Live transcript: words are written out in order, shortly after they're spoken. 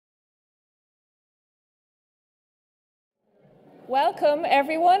Welcome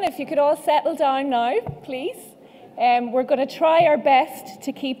everyone. If you could all settle down now, please. We're going to try our best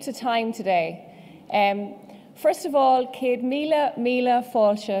to keep to time today. First of all, Céad Míle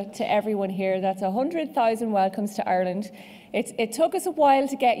Fáilte to everyone here. That's 100,000 welcomes to Ireland. It took us a while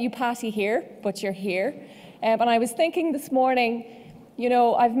to get EUPATI here, but you're here. And I was thinking this morning, you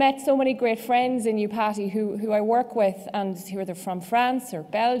know, I've met so many great friends in EUPATI who I work with, and who are from France or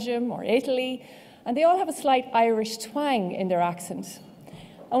Belgium or Italy, and they all have a slight Irish twang in their accent.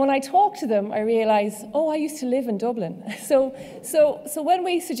 And when I talk to them, I realise, oh, I used to live in Dublin. So when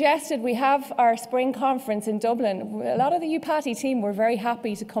we suggested we have our spring conference in Dublin, a lot of the EUPATI team were very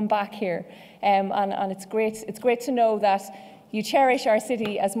happy to come back here. And it's great to know that you cherish our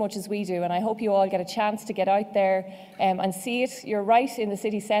city as much as we do, and I hope you all get a chance to get out there and see it. You're right in the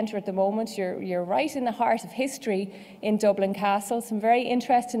city centre at the moment. You're right in the heart of history in Dublin Castle. Some very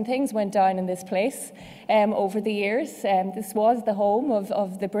interesting things went down in this place over the years. This was the home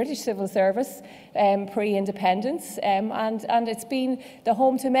of the British Civil Service pre-independence, and it's been the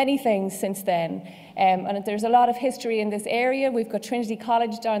home to many things since then. And there's a lot of history in this area. We've got Trinity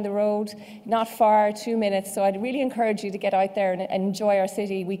College down the road, not far, 2 minutes. So I'd really encourage you to get out there and enjoy our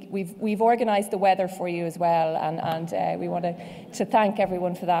city. We've organised the weather for you as well, and we want to thank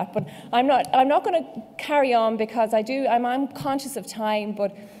everyone for that. But I'm not going to carry on because I'm conscious of time.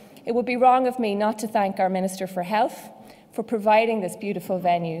 But it would be wrong of me not to thank our Minister for Health for providing this beautiful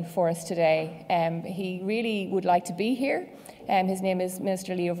venue for us today. He really would like to be here. His name is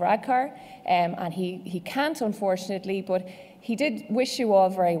Minister Leo Varadkar, and he can't, unfortunately, but he did wish you all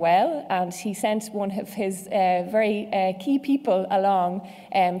very well, and he sent one of his very key people along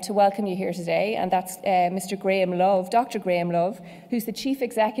to welcome you here today, and that's Mr. Graham Love, Dr. Graham Love, who's the Chief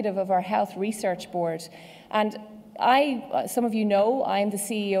Executive of our Health Research Board. And some of you know, I'm the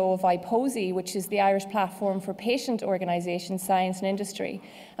CEO of IHRB, which is the Irish platform for patient organisations, science and industry.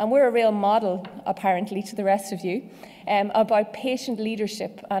 And we're a real model, apparently, to the rest of you, about patient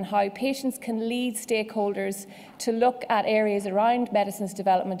leadership and how patients can lead stakeholders to look at areas around medicine's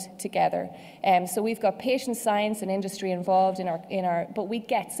development together. So we've got patient science and industry involved but we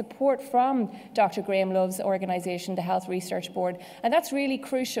get support from Dr. Graham Love's organisation, the Health Research Board, and that's really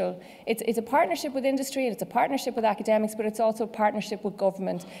crucial. It's a partnership with industry, and it's a partnership with academics, but it's also a partnership with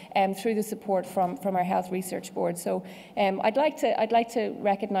government through the support from our Health Research Board. So I'd like to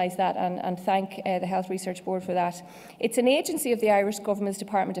recognise that and thank the Health Research Board for that. It's an agency of the Irish Government's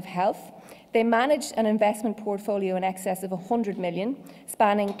Department of Health. They manage an investment portfolio in excess of 100 million,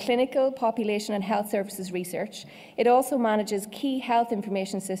 spanning clinical, population and health services research. It also manages key health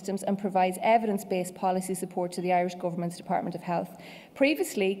information systems and provides evidence-based policy support to the Irish Government's Department of Health.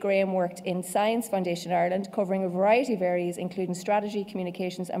 Previously, Graham worked in Science Foundation Ireland, covering a variety of areas, including strategy,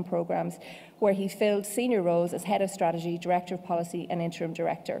 communications and programmes, where he filled senior roles as Head of Strategy, Director of Policy and Interim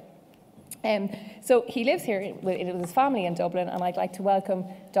Director. So he lives here with his family in Dublin, and I'd like to welcome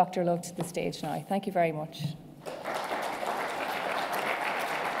Dr. Love to the stage now. Thank you very much.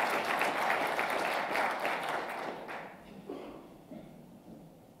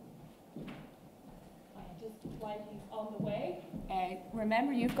 Just while he's on the way,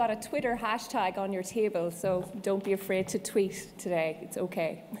 remember you've got a Twitter hashtag on your table, so don't be afraid to tweet today. It's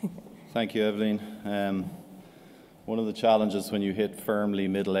okay. Thank you, Evelyn. One of the challenges when you hit firmly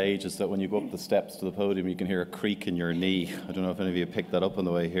middle age is that when you go up the steps to the podium, you can hear a creak in your knee. I don't know if any of you picked that up on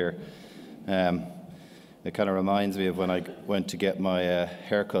the way here. It kind of reminds me of when I went to get my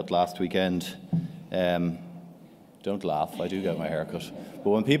haircut last weekend. Don't laugh, I do get my haircut. But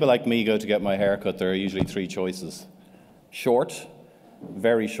when people like me go to get my haircut, there are usually three choices: short,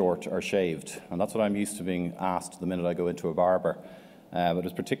 very short, or shaved. And that's what I'm used to being asked the minute I go into a barber. But it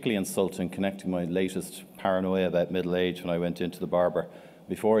was particularly insulting, connecting my latest paranoia about middle age when I went into the barber.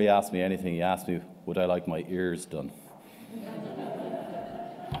 Before he asked me anything, he asked me, would I like my ears done?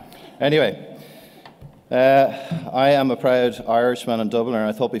 Anyway, I am a proud Irishman and Dubliner, and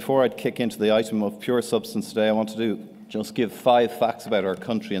I thought before I'd kick into the item of pure substance today, I want to just give 5 facts about our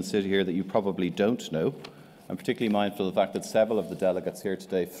country and city here that you probably don't know. I'm particularly mindful of the fact that several of the delegates here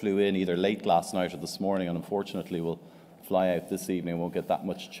today flew in either late last night or this morning, and unfortunately will fly out this evening, won't get that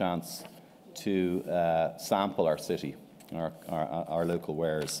much chance to sample our city, our local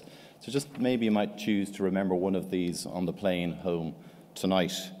wares. So just maybe you might choose to remember one of these on the plane home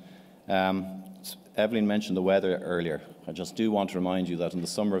tonight. Evelyn mentioned the weather earlier. I just do want to remind you that in the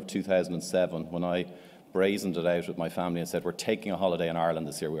summer of 2007, when I brazened it out with my family and said, we're taking a holiday in Ireland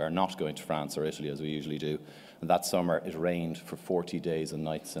this year, we are not going to France or Italy as we usually do, and that summer it rained for 40 days and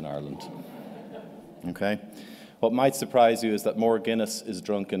nights in Ireland. Okay? What might surprise you is that more Guinness is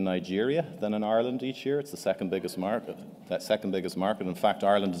drunk in Nigeria than in Ireland each year. It's the second biggest market. In fact,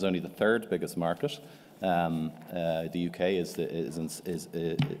 Ireland is only the third biggest market. The UK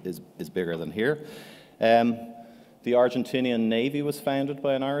is bigger than here. The Argentinian Navy was founded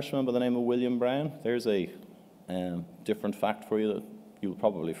by an Irishman by the name of William Brown. There's a different fact for you that you'll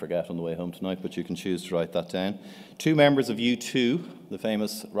probably forget on the way home tonight, but you can choose to write that down. 2 members of U2, the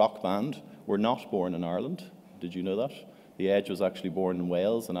famous rock band, were not born in Ireland. Did you know that? The Edge was actually born in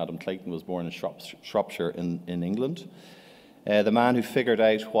Wales, and Adam Clayton was born in Shropshire in England. The man who figured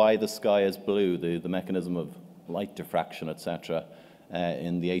out why the sky is blue, the mechanism of light diffraction, etc.,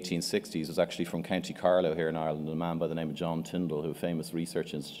 in the 1860s was actually from County Carlow here in Ireland, a man by the name of John Tyndall, who a famous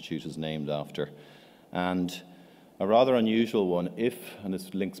research institute is named after. And a rather unusual one, and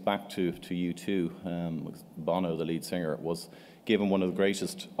this links back to U2, Bono, the lead singer, was given one of the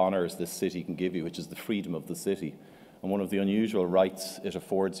greatest honours this city can give you, which is the freedom of the city. And one of the unusual rights it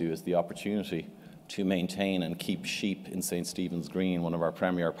affords you is the opportunity to maintain and keep sheep in St. Stephen's Green, one of our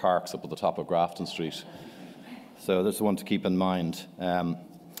premier parks up at the top of Grafton Street. So this is one to keep in mind.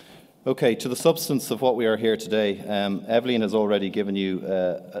 Okay, to the substance of what we are here today, Evelyn has already given you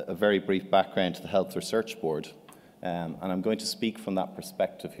a very brief background to the Health Research Board. And I'm going to speak from that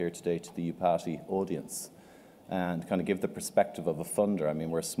perspective here today to the EUPATI audience and kind of give the perspective of a funder. I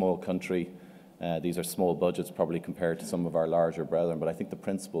mean, we're a small country. These are small budgets probably compared to some of our larger brethren, but I think the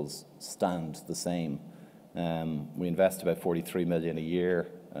principles stand the same. We invest about 43 million a year.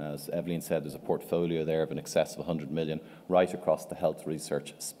 As Evelyn said, there's a portfolio there of in excess of 100 million right across the health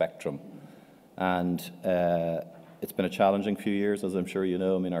research spectrum. And it's been a challenging few years, as I'm sure you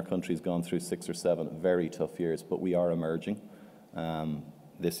know. I mean, our country's gone through 6 or 7 very tough years, but we are emerging.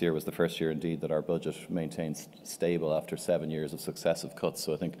 This year was the first year, indeed, that our budget maintained stable after 7 years of successive cuts.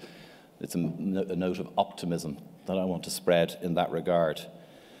 So I think it's a note of optimism that I want to spread in that regard.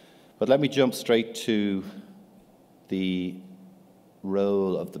 But let me jump straight to the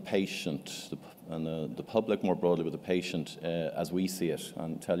role of the patient and the public more broadly, with the patient as we see it,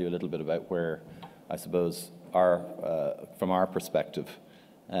 and tell you a little bit about where, I suppose, from our perspective.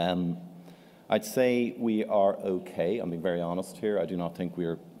 I'd say we are okay. I'm being very honest here. I do not think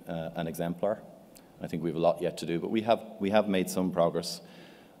we're an exemplar. I think we have a lot yet to do, but we have made some progress.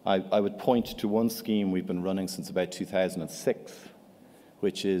 I would point to one scheme we've been running since about 2006,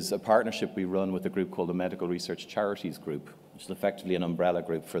 which is a partnership we run with a group called the Medical Research Charities Group, which is effectively an umbrella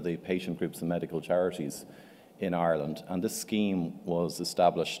group for the patient groups and medical charities in Ireland. And this scheme was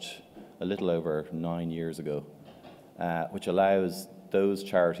established a little over 9 years ago, which allows those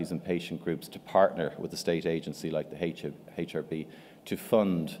charities and patient groups to partner with a state agency like the IHRB to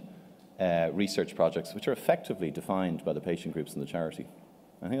fund research projects which are effectively defined by the patient groups and the charity.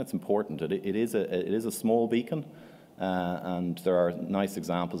 I think that's important. It is a small beacon, and there are nice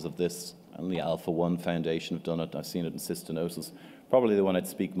examples of this. And the Alpha One Foundation have done it. I've seen it in cystinosis. Probably the one I'd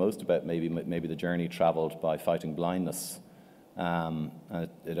speak most about, maybe the journey travelled by fighting blindness.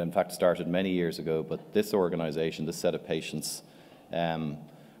 It in fact started many years ago, but this organisation, this set of patients,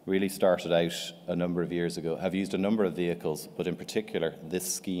 really started out a number of years ago, have used a number of vehicles, but in particular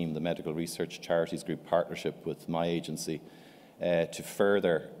this scheme, the Medical Research Charities Group partnership with my agency, to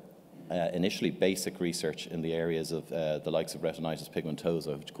further initially basic research in the areas of the likes of retinitis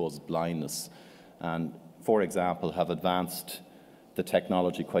pigmentosa, which causes blindness, and, for example, have advanced the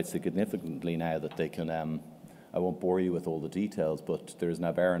technology quite significantly now that they can, I won't bore you with all the details, but there is an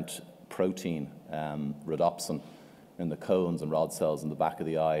aberrant protein, rhodopsin, in the cones and rod cells in the back of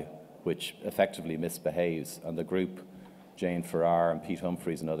the eye, which effectively misbehaves. And the group, Jane Farrar and Pete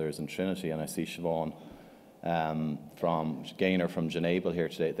Humphreys and others in Trinity, and I see Siobhan from Gaynor from Genable here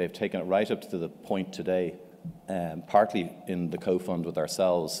today, they've taken it right up to the point today, partly in the co-fund with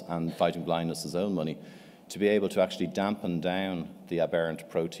ourselves and Fighting Blindness' own money, to be able to actually dampen down the aberrant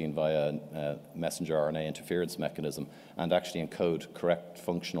protein via a messenger RNA interference mechanism and actually encode correct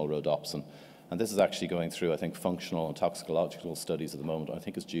functional rhodopsin. And this is actually going through, I think, functional and toxicological studies at the moment. I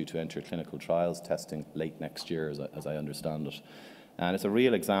think it's due to enter clinical trials testing late next year, as I understand it. And it's a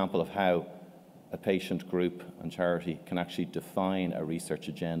real example of how a patient group and charity can actually define a research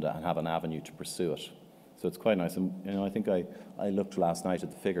agenda and have an avenue to pursue it. So it's quite nice. And I think I looked last night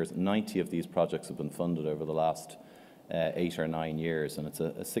at the figures. 90 of these projects have been funded over the last 8 or 9 years, and it's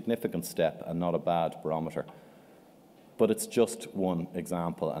a significant step and not a bad barometer. But it's just one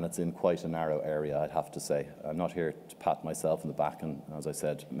example, and it's in quite a narrow area, I'd have to say. I'm not here to pat myself in the back and, as I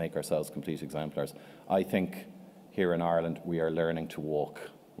said, make ourselves complete exemplars. I think here in Ireland we are learning to walk.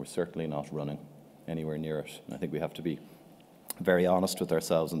 We're certainly not running anywhere near it. And I think we have to be very honest with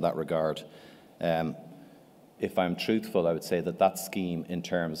ourselves in that regard. if I'm truthful, I would say that that scheme, in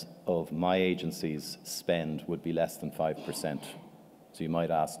terms of my agency's spend, would be less than 5%. So you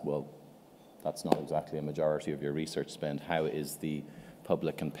might ask, well, that's not exactly a majority of your research spend. How is the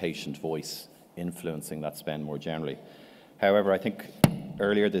public and patient voice influencing that spend more generally? However, I think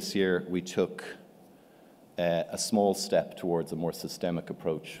earlier this year we took a small step towards a more systemic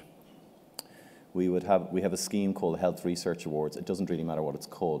approach. We have a scheme called Health Research Awards. It doesn't really matter what it's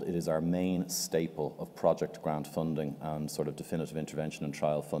called. It is our main staple of project grant funding and sort of definitive intervention and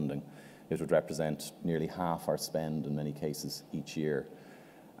trial funding. It would represent nearly half our spend in many cases each year.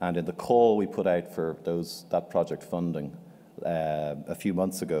 And in the call we put out for that project funding a few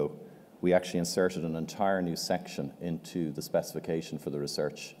months ago, we actually inserted an entire new section into the specification for the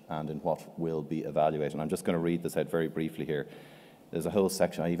research and in what will be evaluated. And I'm just going to read this out very briefly here. There's a whole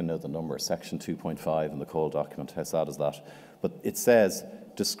section, I even know the number, section 2.5 in the call document. How sad is that? But it says,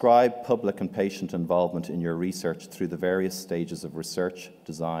 describe public and patient involvement in your research through the various stages of research,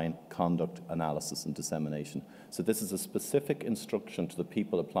 design, conduct, analysis, and dissemination. So this is a specific instruction to the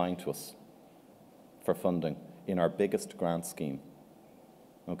people applying to us for funding in our biggest grant scheme.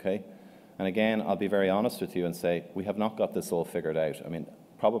 Okay? And again, I'll be very honest with you and say, we have not got this all figured out. I mean,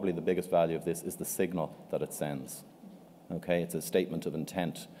 probably the biggest value of this is the signal that it sends. Okay, it's a statement of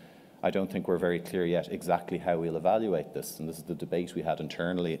intent. I don't think we're very clear yet exactly how we'll evaluate this, and this is the debate we had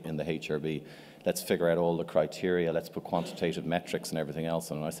internally in the HRB. Let's figure out all the criteria, let's put quantitative metrics and everything else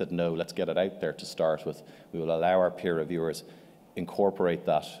on. And I said, no, let's get it out there to start with. We will allow our peer reviewers incorporate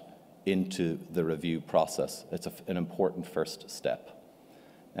that into the review process. It's an important first step.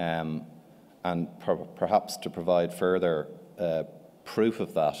 And perhaps to provide further proof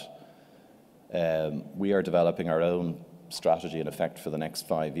of that, we are developing our own strategy in effect for the next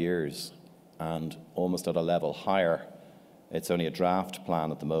 5 years, and almost at a level higher. It's only a draft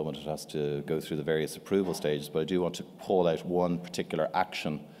plan at the moment. It has to go through the various approval stages, but I do want to call out one particular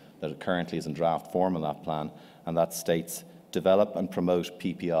action that currently is in draft form in that plan, and that states, develop and promote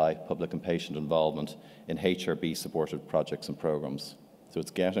PPI, public and patient involvement, in HRB supported projects and programs. So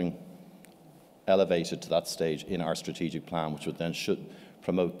it's getting elevated to that stage in our strategic plan, which would then should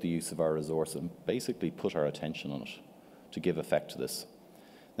promote the use of our resource and basically put our attention on it to give effect to this.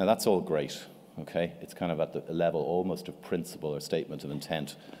 Now that's all great, okay? It's kind of at the level almost of principle or statement of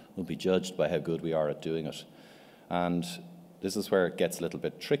intent. We'll be judged by how good we are at doing it. And this is where it gets a little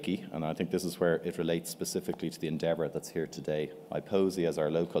bit tricky, and I think this is where it relates specifically to the endeavour that's here today. IPOSI as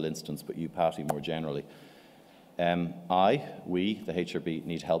our local instance, but EUPATI more generally. We, the HRB,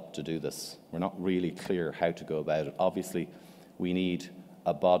 need help to do this. We're not really clear how to go about it. Obviously, we need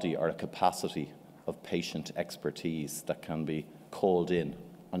a body or a capacity of patient expertise that can be called in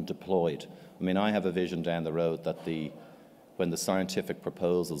and deployed. I mean, I have a vision down the road that when the scientific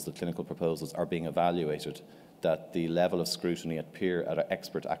proposals, the clinical proposals are being evaluated, that the level of scrutiny at our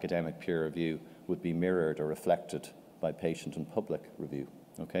expert academic peer review would be mirrored or reflected by patient and public review,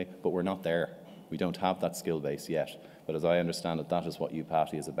 okay? But we're not there. We don't have that skill base yet. But as I understand it, that is what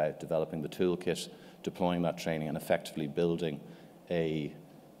EUPATI is about, developing the toolkit, deploying that training, and effectively building a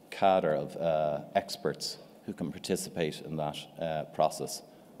cadre of experts who can participate in that process.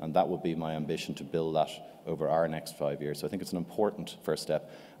 And that would be my ambition, to build that over our next 5 years. So I think it's an important first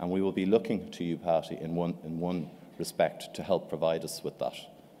step. And we will be looking to EUPATI in one respect to help provide us with that.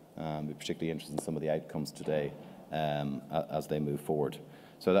 We're particularly interested in some of the outcomes today as they move forward.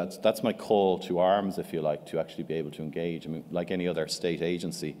 So that's my call to arms, if you like, to actually be able to engage. I mean, like any other state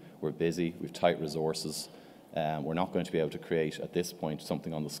agency, we're busy, we've tight resources. We're not going to be able to create, at this point,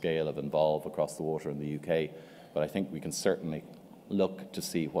 something on the scale of Involve across the water in the UK. But I think we can certainly look to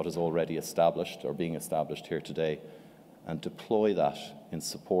see what is already established or being established here today and deploy that in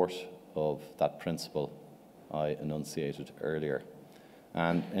support of that principle I enunciated earlier.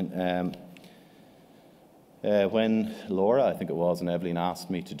 And when Laura, I think it was, and Evelyn asked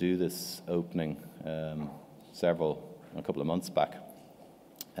me to do this opening a couple of months back,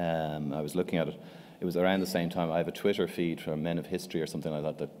 I was looking at it. It was around the same time. I have a Twitter feed from Men of History or something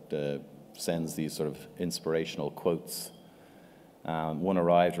like that sends these sort of inspirational quotes. One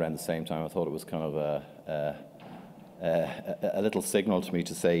arrived around the same time. I thought it was kind of a little signal to me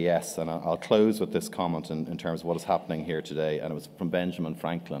to say yes. And I'll close with this comment in terms of what is happening here today. And it was from Benjamin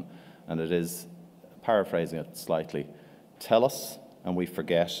Franklin. And it is, paraphrasing it slightly, tell us and we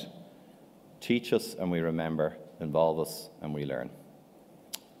forget, teach us and we remember, involve us and we learn.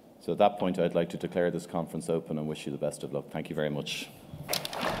 So at that point, I'd like to declare this conference open and wish you the best of luck. Thank you very much.